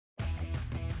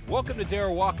Welcome to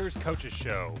Darrell Walker's Coaches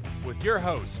Show with your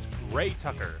host, Ray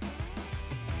Tucker.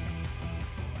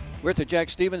 We're at the Jack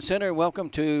Stevens Center. Welcome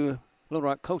to Little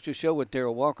Rock Coaches Show with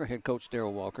Darrell Walker, head coach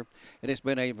Darrell Walker. It has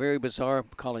been a very bizarre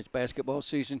college basketball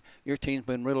season. Your team's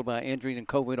been riddled by injuries and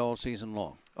COVID all season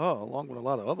long. Oh, along with a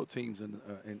lot of other teams in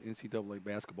NCAA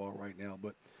basketball right now.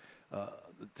 But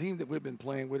the team that we've been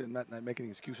playing with and not making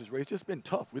excuses, Ray, it's just been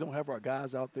tough. We don't have our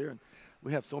guys out there, and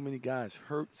we have so many guys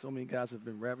hurt. So many guys have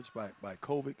been ravaged by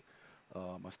COVID.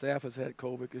 My staff has had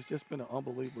COVID. It's just been an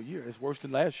unbelievable year. It's worse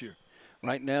than last year.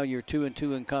 Right now, you're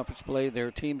 2-2 in conference play. There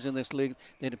are teams in this league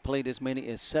that have played as many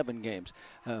as 7 games.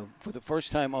 For the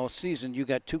first time all season, you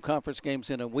got 2 conference games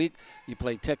in a week. You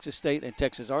played Texas State and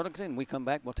Texas Arlington. We come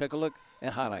back, we'll take a look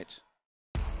at highlights.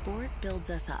 Sport builds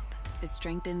us up. It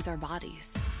strengthens our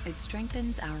bodies. It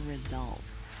strengthens our resolve.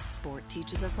 Sport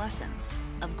teaches us lessons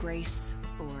of grace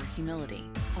or humility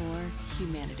or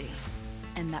humanity,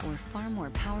 and that we're far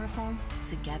more powerful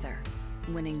together.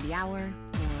 Winning the hour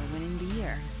or winning the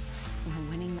year. We're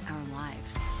winning our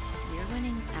lives. We're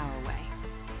winning our way.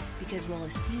 Because while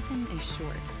a season is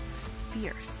short,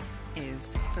 fierce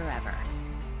is forever.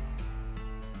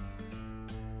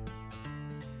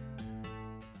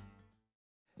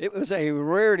 It was a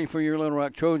rarity for your Little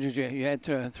Rock Trojans. You had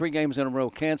 3 games in a row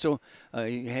cancel.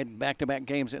 You had back-to-back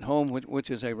games at home,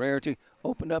 which is a rarity.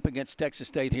 Opened up against Texas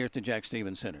State here at the Jack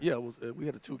Stevens Center. Yeah, it was, we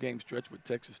had a 2-game stretch with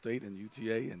Texas State and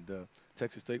UTA, and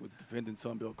Texas State was the defending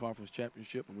Sun Belt Conference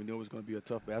championship, and we knew it was going to be a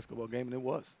tough basketball game, and it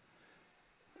was.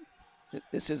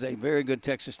 This is a very good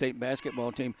Texas State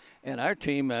basketball team, and our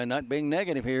team, not being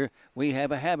negative here, we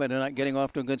have a habit of not getting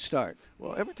off to a good start.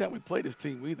 Well, every time we play this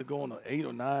team, we either go on an 8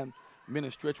 or 9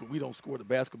 minute stretch where we don't score the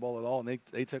basketball at all, and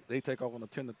they take off on a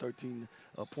 10 to 13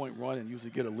 point run and usually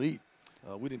get a lead.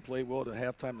 We didn't play well. The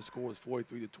halftime the score was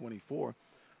 43-24.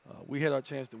 We had our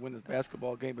chance to win this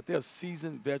basketball game, but they're a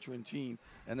seasoned veteran team,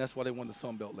 and that's why they won the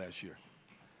Sun Belt last year.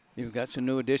 You've got some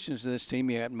new additions to this team.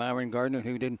 You got Myron Gardner,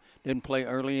 who didn't play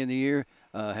early in the year,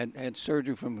 had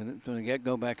surgery from the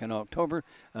get-go back in October.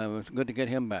 It was good to get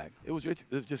him back. It was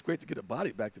just great to get a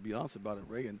body back, to be honest about it,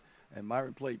 Ray. And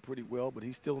Myron played pretty well, but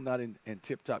he's still not in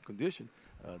tip-top condition.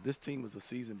 This team was a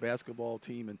seasoned basketball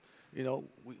team, and, you know,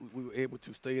 we were able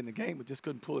to stay in the game, but just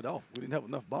couldn't pull it off. We didn't have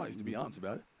enough bodies, to be honest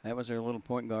about it. That was their little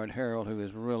point guard, Darrell, who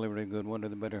is really, really good, one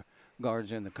of the better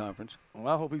guards in the conference. Well,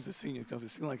 I hope he's a senior because it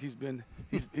seems like he's been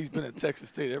at Texas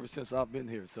State ever since I've been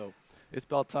here. So it's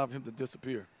about time for him to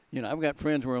disappear. You know, I've got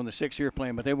friends who were on the 6-year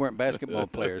plan, but they weren't basketball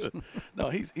players. No,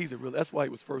 he's a real. That's why he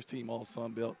was first team All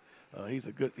Sun Belt. He's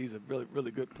a really,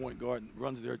 really good point guard and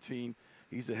runs their team.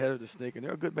 He's the head of the snake, and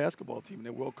they're a good basketball team, and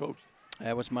they're well coached.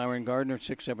 That was Myron Gardner,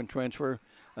 6'7" transfer.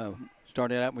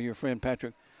 Started out with your friend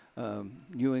Patrick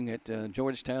Ewing at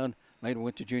Georgetown. Later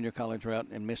went to junior college route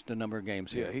and missed a number of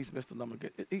games here. Yeah, he's missed a number of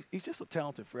games. He's just a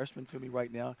talented freshman to me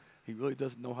right now. He really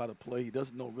doesn't know how to play. He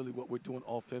doesn't know really what we're doing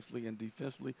offensively and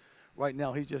defensively. Right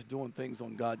now, he's just doing things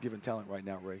on God-given talent right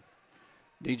now, Ray.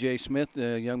 DJ Smith,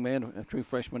 a young man, a true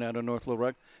freshman out of North Little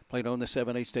Rock, played on the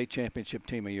 7A state championship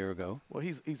team a year ago. Well,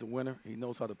 he's a winner. He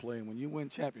knows how to play. And when you win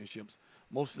championships,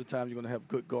 most of the time you're going to have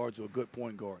good guards or a good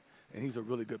point guard. And he's a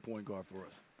really good point guard for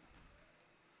us.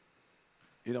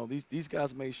 You know, these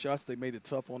guys made shots. They made it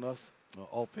tough on us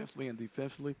offensively and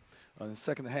defensively. In the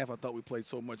second half, I thought we played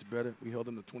so much better. We held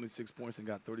them to 26 points and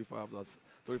got 35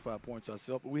 points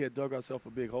ourselves. But we had dug ourselves a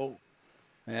big hole.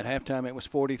 At halftime, it was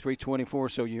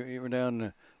 43-24, so you were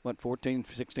down, 14,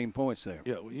 16 points there.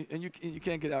 Yeah, and you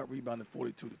can't get out-rebounded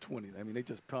 42-20. I mean, they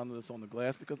just pounded us on the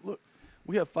glass because, look,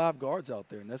 we have 5 guards out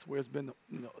there, and that's where it's been,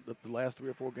 the last 3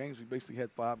 or 4 games. We basically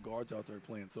had 5 guards out there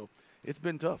playing, so it's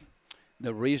been tough.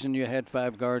 The reason you had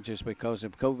 5 guards is because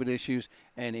of COVID issues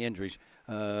and injuries.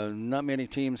 Not many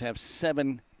teams have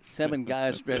seven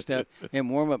guys dressed out in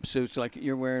warm-up suits like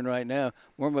you're wearing right now,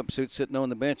 warm-up suits sitting on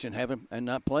the bench and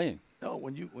not playing. No,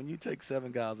 when you take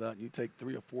 7 guys out and you take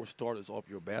 3 or 4 starters off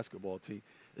your basketball team,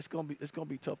 it's gonna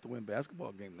be tough to win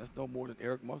basketball game. That's no more than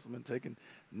Eric Musselman taking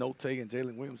Note and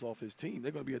Jalen Williams off his team.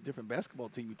 They're gonna be a different basketball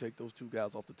team. You take those 2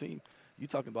 guys off the team. You're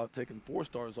talking about taking 4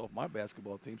 starters off my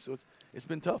basketball team. So it's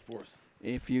been tough for us.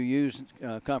 If you use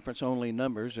conference-only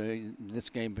numbers,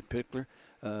 this game in particular,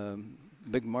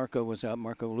 Big Marco was out,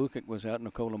 Marco Lukic was out,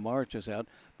 Nikola March is out.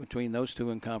 Between those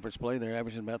 2 in conference play, they're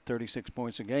averaging about 36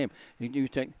 points a game.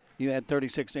 You add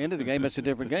 36 to the end of the game, that's a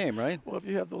different game, right? Well, if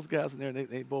you have those guys in there and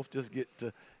they both just get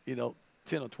to,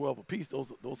 10 or 12 apiece,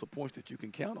 those are points that you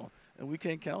can count on. And we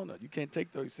can't count on that. You can't take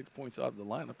 36 points out of the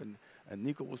lineup. And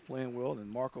Nico was playing well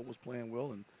and Marco was playing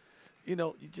well. And,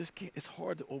 you just can't – it's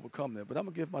hard to overcome that. But I'm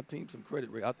going to give my team some credit,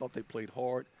 Ray. I thought they played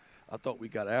hard. I thought we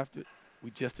got after it.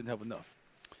 We just didn't have enough.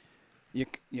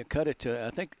 You cut it to, I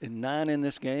think, 9 in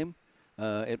this game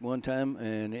at one time,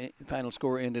 and the final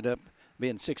score ended up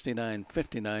being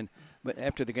 69-59. But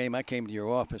after the game, I came to your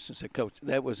office and said, Coach,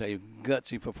 that was a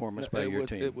gutsy performance by your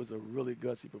team. It was a really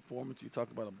gutsy performance. You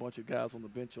talk about a bunch of guys on the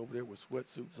bench over there with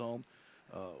sweatsuits on.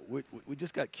 We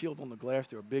just got killed on the glass.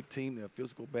 They're a big team. They're a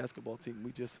physical basketball team.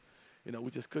 We just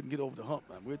couldn't get over the hump,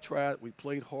 man. We tried. We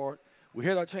played hard. We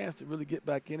had our chance to really get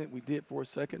back in it. We did for a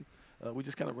second. We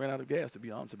just kind of ran out of gas, to be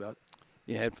honest about it.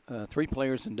 You had 3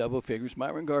 players in double figures.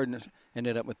 Myron Gardner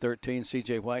ended up with 13.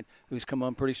 C.J. White, who's come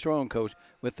on pretty strong, Coach,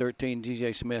 with 13.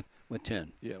 D.J. Smith with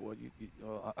 10. Yeah, well,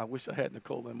 I wish I had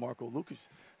Nicole and Marco Lucas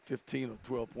 15 or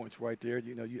 12 points right there.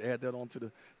 You add that on to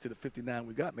the 59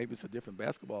 we got. Maybe it's a different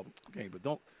basketball game, but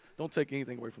don't take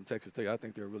anything away from Texas State. I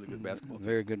think they're a really good basketball team.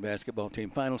 Very good basketball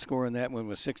team. Final score in that one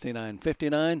was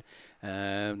 69-59.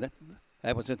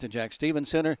 That was at the Jack Stevens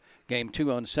Center. Game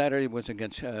 2 on Saturday was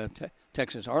against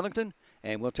Texas Arlington.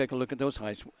 And we'll take a look at those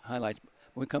highlights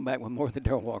when we come back with more of the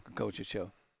Darrell Walker Coaches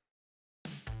Show.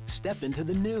 Step into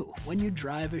the new when you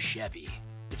drive a Chevy.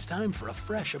 It's time for a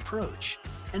fresh approach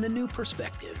and a new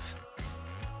perspective.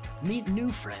 Meet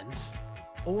new friends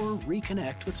or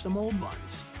reconnect with some old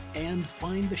ones and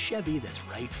find the Chevy that's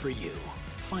right for you.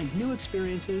 Find new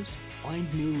experiences,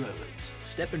 find new roads.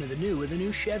 Step into the new with a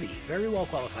new Chevy. Very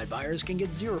well-qualified buyers can get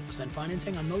 0%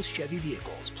 financing on most Chevy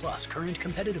vehicles. Plus, current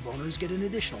competitive owners get an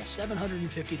additional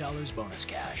 $750 bonus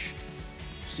cash.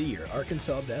 See your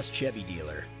Arkansas Best Chevy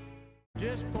dealer.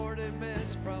 Just 40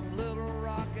 minutes from Little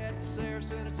Rock at the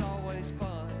Saracen, it's always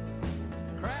fun.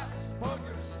 Craps,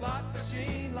 poker, slot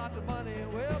machine, lots of money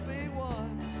will be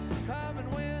won. Come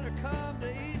and win or come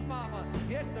to eat, mama,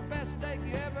 get the best steak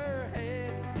you ever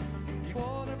had. You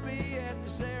want to be at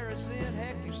the Saracen,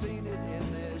 heck, you've seen it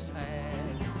in this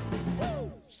ad.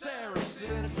 Woo!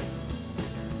 Saracen,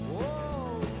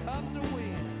 whoa, come to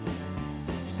win.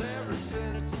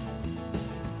 Saracen,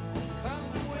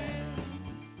 come to win.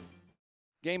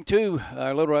 Game 2,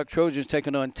 our Little Rock Trojans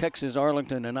taking on Texas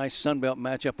Arlington, a nice Sunbelt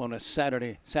matchup on a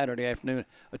Saturday afternoon,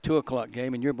 a 2 o'clock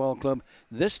game. And your ball club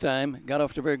this time got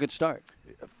off to a very good start.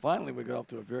 Finally, we got off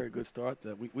to a very good start.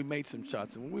 We made some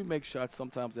shots. And when we make shots,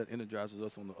 sometimes that energizes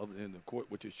us on the other end of the court,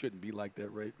 which it shouldn't be like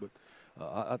that, right? But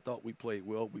I thought we played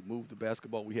well. We moved the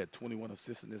basketball. We had 21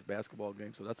 assists in this basketball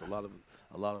game, so that's a lot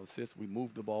of assists. We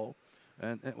moved the ball,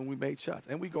 and when we made shots.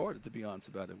 And we guarded, to be honest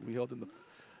about it. We held them to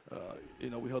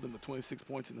we held them to 26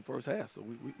 points in the first half, so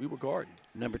we were guarding.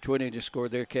 Number 20 just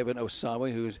scored there, Kevin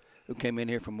Osawe, who came in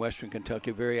here from Western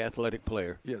Kentucky, very athletic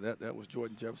player. Yeah, that was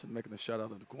Jordan Jefferson making a shot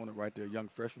out of the corner right there, young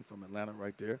freshman from Atlanta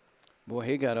right there. Boy,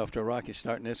 he got off to a rocky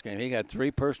start in this game. He got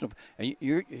 3 personal. And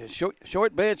your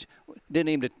short bench didn't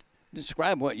even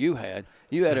describe what you had.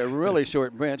 You had a really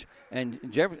short bench, and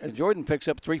Jordan picks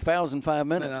up 3 fouls in 5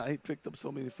 minutes. Man, he picked up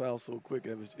so many fouls so quick.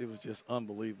 It was just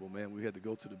unbelievable, man. We had to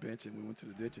go to the bench, and we went to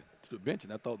the bench,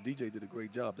 and I thought DJ did a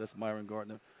great job. That's Myron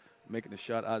Gardner making the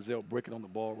shot. Isaiah breaking on the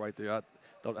ball right there. I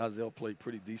thought Isaiah played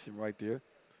pretty decent right there.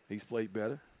 He's played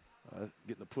better.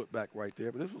 Getting the putback right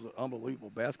there. But this was an unbelievable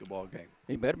basketball game.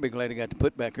 He better be glad he got the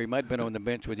putback, or he might have been on the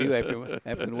bench with you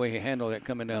after the way he handled that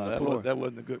coming down the floor. That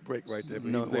wasn't a good break right there.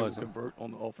 But no, he was it able wasn't. to convert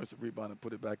on the offensive rebound and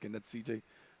put it back in. That's CJ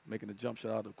making the jump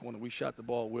shot out of the corner. We shot the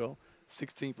ball well,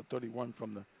 16 for 31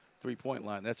 from the three-point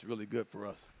line. That's really good for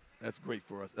us. That's great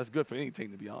for us. That's good for any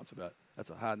team, to be honest about it.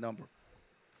 That's a high number.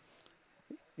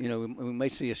 You know, we may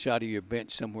see a shot of your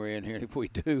bench somewhere in here, and if we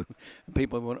do,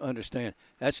 people won't understand.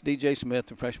 That's D.J. Smith,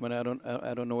 the freshman out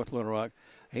on North Little Rock.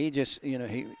 He just,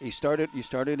 you started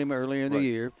him earlier in the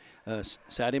year,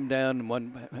 sat him down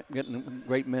and getting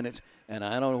great minutes, and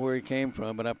I don't know where he came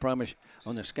from, but I promise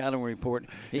on the scouting report,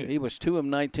 he was 2 of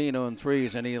 19 on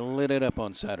threes, and he lit it up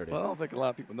on Saturday. Well, I don't think a lot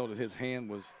of people know that his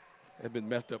hand had been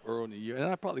messed up early in the year, and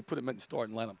I probably put him in the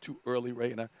starting lineup too early,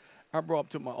 Ray, and I brought him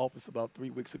to my office about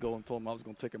 3 weeks ago and told him I was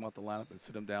going to take him out the lineup and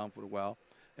sit him down for a while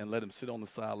and let him sit on the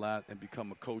sideline and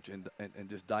become a coach and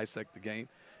just dissect the game.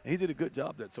 And he did a good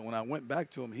job of that. So when I went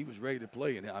back to him, he was ready to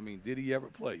play. And, I mean, did he ever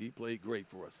play? He played great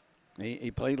for us.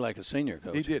 He played like a senior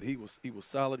coach. He did. He was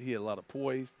solid. He had a lot of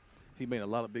poise. He made a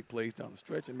lot of big plays down the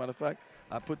stretch. As a matter of fact,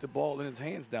 I put the ball in his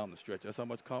hands down the stretch. That's how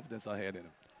much confidence I had in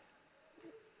him.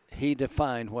 He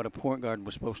defined what a point guard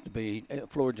was supposed to be,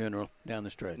 floor general, down the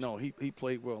stretch. No, he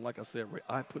played well. Like I said, Ray,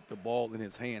 I put the ball in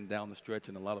his hand down the stretch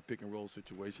in a lot of pick-and-roll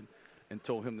situation and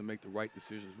told him to make the right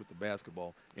decisions with the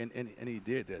basketball. And he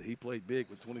did that. He played big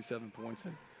with 27 points.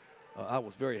 And I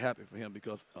was very happy for him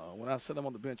because when I set him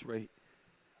on the bench, Ray,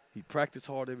 he practiced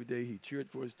hard every day. He cheered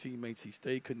for his teammates. He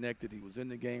stayed connected. He was in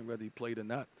the game whether he played or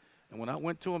not. And when I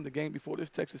went to him the game before this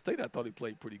Texas State, I thought he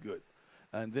played pretty good.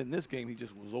 And then this game, he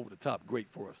just was over the top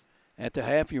great for us. At the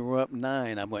half, you were up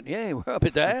 9. I went, yeah, we're up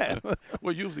at the half.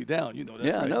 We're usually down, you know that.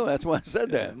 Yeah, right? I know. That's why I said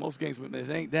that. Most games, when it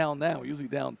ain't down now, we're usually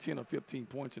down 10 or 15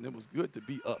 points, and it was good to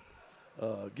be up.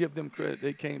 Give them credit.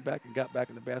 They came back and got back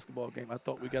in the basketball game. I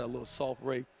thought we got a little soft,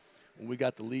 Ray. When we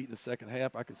got the lead in the second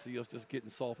half, I could see us just getting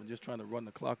soft and just trying to run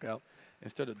the clock out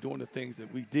instead of doing the things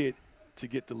that we did to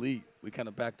get the lead. We kind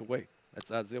of backed away. That's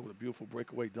Isaiah with a beautiful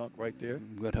breakaway dunk right there.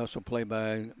 Good hustle play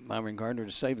by Myron Gardner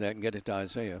to save that and get it to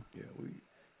Isaiah.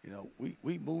 Yeah,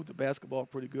 we moved the basketball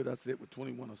pretty good. That's it with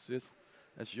 21 assists.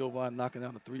 That's Jovan knocking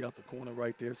down the 3 out the corner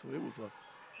right there. So it was a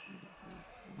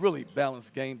really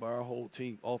balanced game by our whole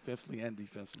team, offensively and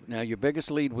defensively. Now, your biggest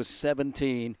lead was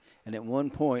 17, and at one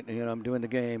point, I'm doing the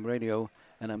game radio,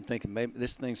 and I'm thinking maybe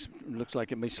this thing looks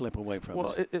like it may slip away from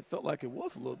us. Well, it felt like it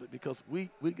was a little bit because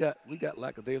we got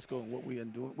lackadaisical in what we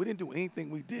didn't do. We didn't do anything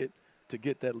we did to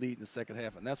get that lead in the second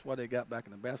half, and that's why they got back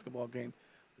in the basketball game.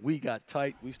 We got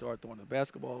tight. We started throwing the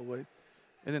basketball away,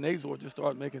 and then Azor just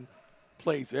started making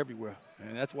plays everywhere,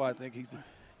 and that's why I think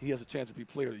he has a chance to be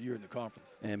player of the year in the conference.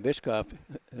 And Bishkoff,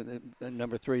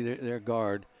 number 3, their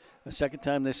guard, the second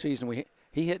time this season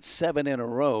he hit 7 in a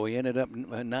row. He ended up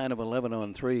 9 of 11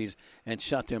 on threes and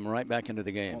shot them right back into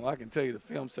the game. Well, I can tell you the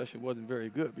film session wasn't very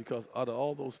good because out of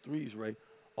all those threes, Ray,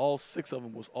 all 6 of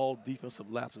them was all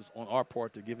defensive lapses on our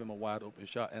part to give him a wide open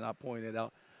shot. And I pointed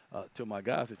out to my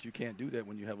guys that you can't do that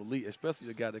when you have a lead, especially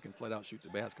a guy that can flat out shoot the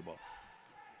basketball.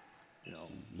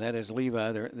 That is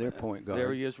Levi, their point guard.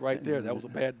 There he is right there. That was a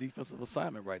bad defensive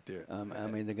assignment right there. I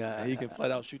mean, the guy. He can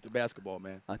flat out shoot the basketball,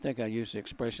 man. I think I used the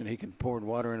expression he can pour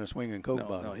water in a swinging Coke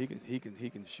bottle. No, he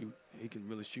can shoot. He can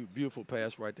really shoot. Beautiful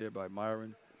pass right there by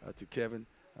Myron to Kevin.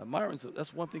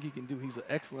 That's one thing he can do. He's an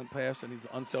excellent passer, and he's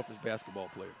an unselfish basketball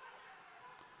player.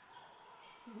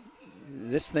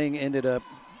 This thing ended up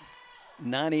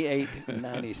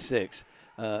 98-96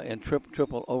 in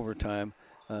triple overtime.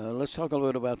 Let's talk a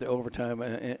little bit about the overtime.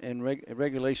 In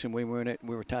regulation, we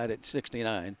were tied at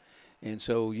 69, and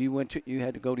so you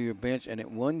had to go to your bench. And at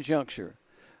one juncture,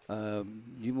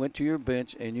 you went to your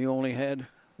bench, and you only had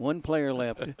one player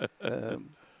left.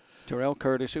 Darrell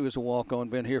Curtis, who was a walk-on,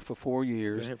 been here for 4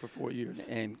 years.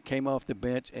 And came off the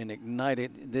bench and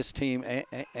ignited this team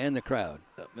and the crowd.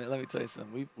 Man, let me tell you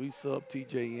something. We subbed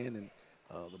TJ in, and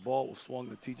the ball was swung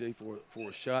to TJ for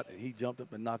a shot, and he jumped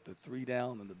up and knocked the 3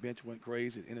 down, and the bench went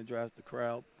crazy. It energized the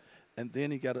crowd. And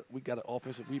then we got an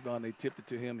offensive rebound. They tipped it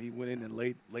to him. He went in and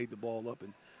laid the ball up.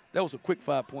 And that was a quick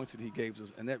 5 points that he gave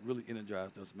us, and that really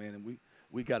energized us, man. And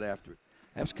we got after it.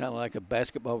 That was kind of like a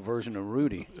basketball version of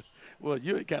Rudy. Well,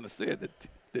 you had kind of said that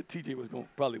TJ was going to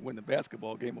probably win the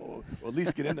basketball game or at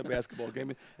least get in the basketball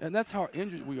game. And that's how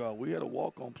injured we are. We had a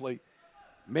walk-on play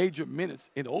major minutes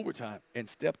in overtime and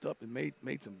stepped up and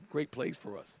made some great plays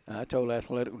for us. I told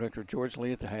athletic director George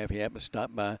Lee at the half, he happened to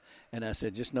stop by, and I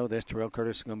said, just know this, Darrell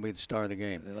Curtis is going to be the star of the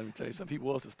game. And let me tell you something, he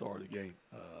was the star of the game.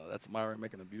 That's Myron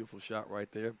making a beautiful shot right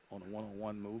there on a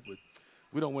one-on-one move. But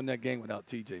we don't win that game without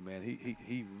TJ, man.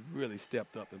 He really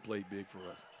stepped up and played big for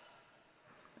us.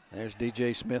 There's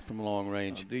DJ Smith from long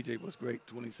range. DJ was great,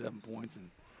 27 points, and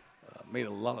made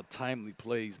a lot of timely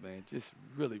plays, man. Just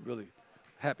really, really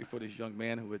happy for this young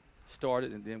man who had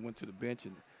started and then went to the bench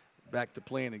and back to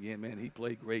playing again, man. He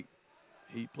played great.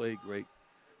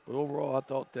 But overall, I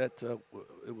thought that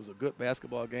it was a good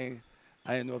basketball game.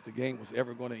 I didn't know if the game was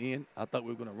ever going to end. I thought we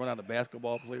were going to run out of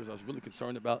basketball players. I was really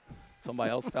concerned about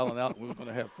somebody else fouling out, and we were going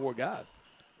to have 4 guys,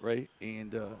 right?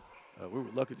 And we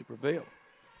were lucky to prevail.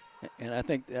 And I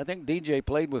think DJ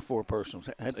played with 4 personals,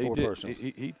 had 4 personals.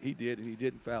 He did, and he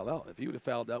didn't foul out. If he would have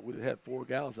fouled out, we'd have had 4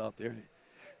 guys out there.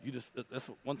 That's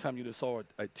one time you just saw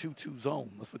a 2-2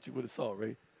 zone. That's what you would have saw,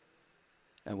 right?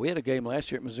 And we had a game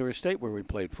last year at Missouri State where we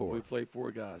played 4. We played 4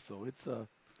 guys, so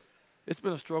it's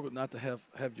been a struggle not to have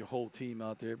your whole team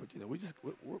out there. But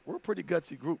we're a pretty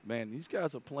gutsy group, man. These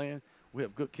guys are playing. We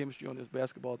have good chemistry on this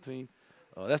basketball team.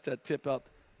 That's that tip out,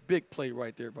 big play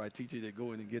right there by TJ. They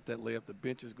go in and get that layup. The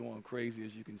bench is going crazy,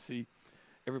 as you can see.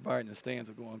 Everybody in the stands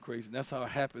are going crazy, and that's how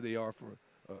happy they are for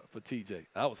TJ.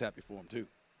 I was happy for him too.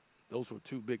 Those were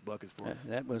 2 big buckets for us.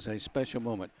 That was a special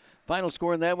moment. Final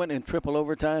score in that one in triple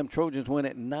overtime. Trojans win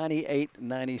at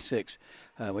 98-96.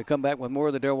 We come back with more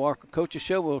of the Darrell Walker Coaches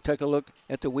Show. We'll take a look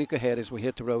at the week ahead as we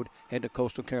hit the road, head to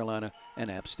Coastal Carolina and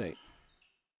App State.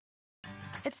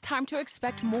 It's time to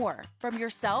expect more from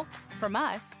yourself, from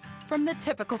us, from the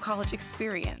typical college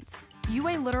experience.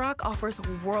 UA Little Rock offers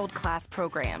world-class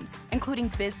programs, including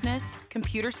business,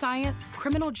 computer science,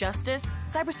 criminal justice,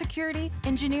 cybersecurity,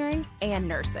 engineering, and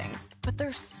nursing. But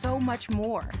there's so much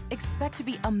more. Expect to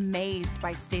be amazed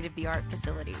by state-of-the-art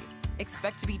facilities.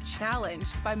 Expect to be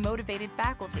challenged by motivated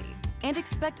faculty. And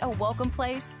expect a welcome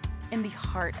place in the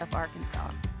heart of Arkansas.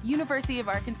 University of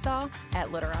Arkansas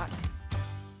at Little Rock.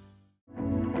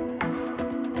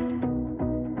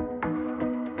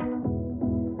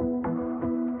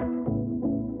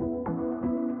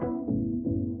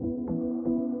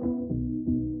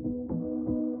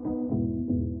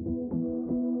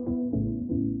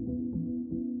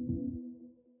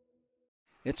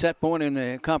 It's that point in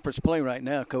the conference play right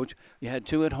now, Coach. You had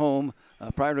 2 at home.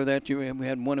 Prior to that, we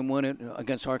had 1-1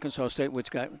 against Arkansas State,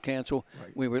 which got canceled.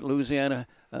 Right. We were at Louisiana,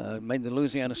 made the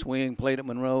Louisiana swing, played at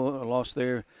Monroe, lost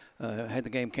there, had the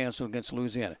game canceled against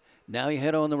Louisiana. Now you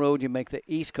head on the road, you make the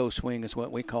East Coast swing is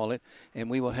what we call it, and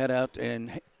we will head out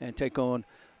and take on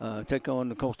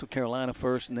the Coastal Carolina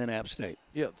first and then App State.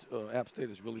 Yeah, App State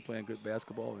is really playing good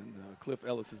basketball, and Cliff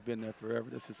Ellis has been there forever.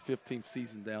 This is his 15th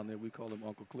season down there. We call him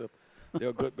Uncle Cliff.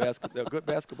 They're a good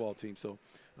basketball team. So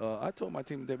I told my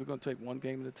team that we're going to take one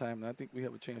game at a time, and I think we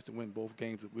have a chance to win both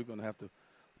games. We're going to have to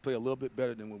play a little bit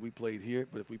better than when we played here.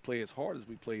 But if we play as hard as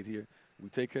we played here, we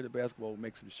take care of the basketball, we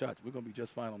make some shots, we're going to be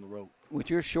just fine on the road. With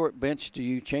your short bench, do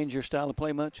you change your style of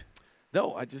play much?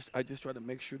 No, I just try to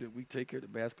make sure that we take care of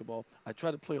the basketball. I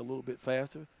try to play a little bit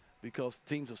faster because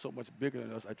teams are so much bigger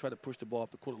than us. I try to push the ball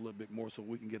up the court a little bit more so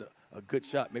we can get a good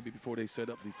shot maybe before they set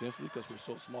up defensively because we're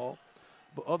so small.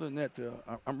 But other than that,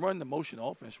 I'm running the motion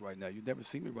offense right now. You've never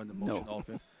seen me run the motion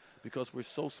offense because we're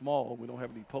so small. We don't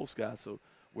have any post guys, so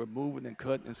we're moving and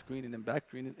cutting and screening and back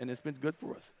screening, and it's been good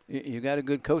for us. You got a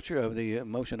good coacher of the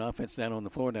motion offense down on the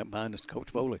floor. That behind us, Coach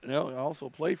Foley. You know, I also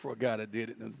played for a guy that did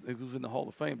it. It was in the Hall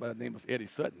of Fame by the name of Eddie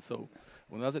Sutton. So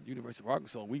when I was at the University of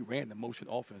Arkansas, we ran the motion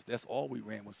offense. That's all we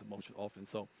ran was the motion offense.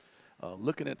 So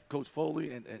looking at Coach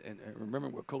Foley and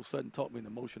remembering what Coach Sutton taught me in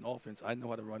the motion offense, I know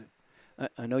how to run it.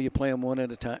 I know you play them one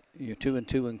at a time. You're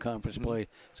 2-2 in conference play.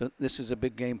 So this is a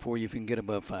big game for you if you can get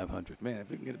above 500. Man, if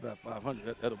we can get above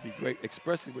 500, that'll be great,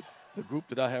 especially with the group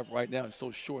that I have right now and so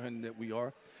short-handed that we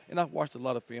are. And I've watched a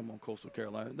lot of film on Coastal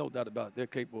Carolina. No doubt about it. They're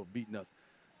capable of beating us.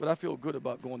 But I feel good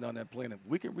about going down there and playing. If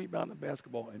we can rebound the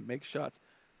basketball and make shots,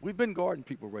 we've been guarding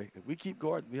people, Ray. If we keep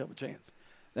guarding, we have a chance.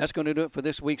 That's going to do it for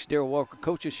this week's Darrell Walker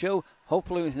Coaches Show.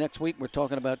 Hopefully next week we're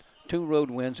talking about 2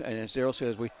 road wins. And as Darrell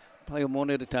says, we play them one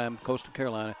at a time, Coastal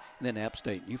Carolina, and then App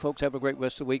State. You folks have a great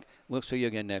rest of the week. We'll see you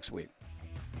again next week.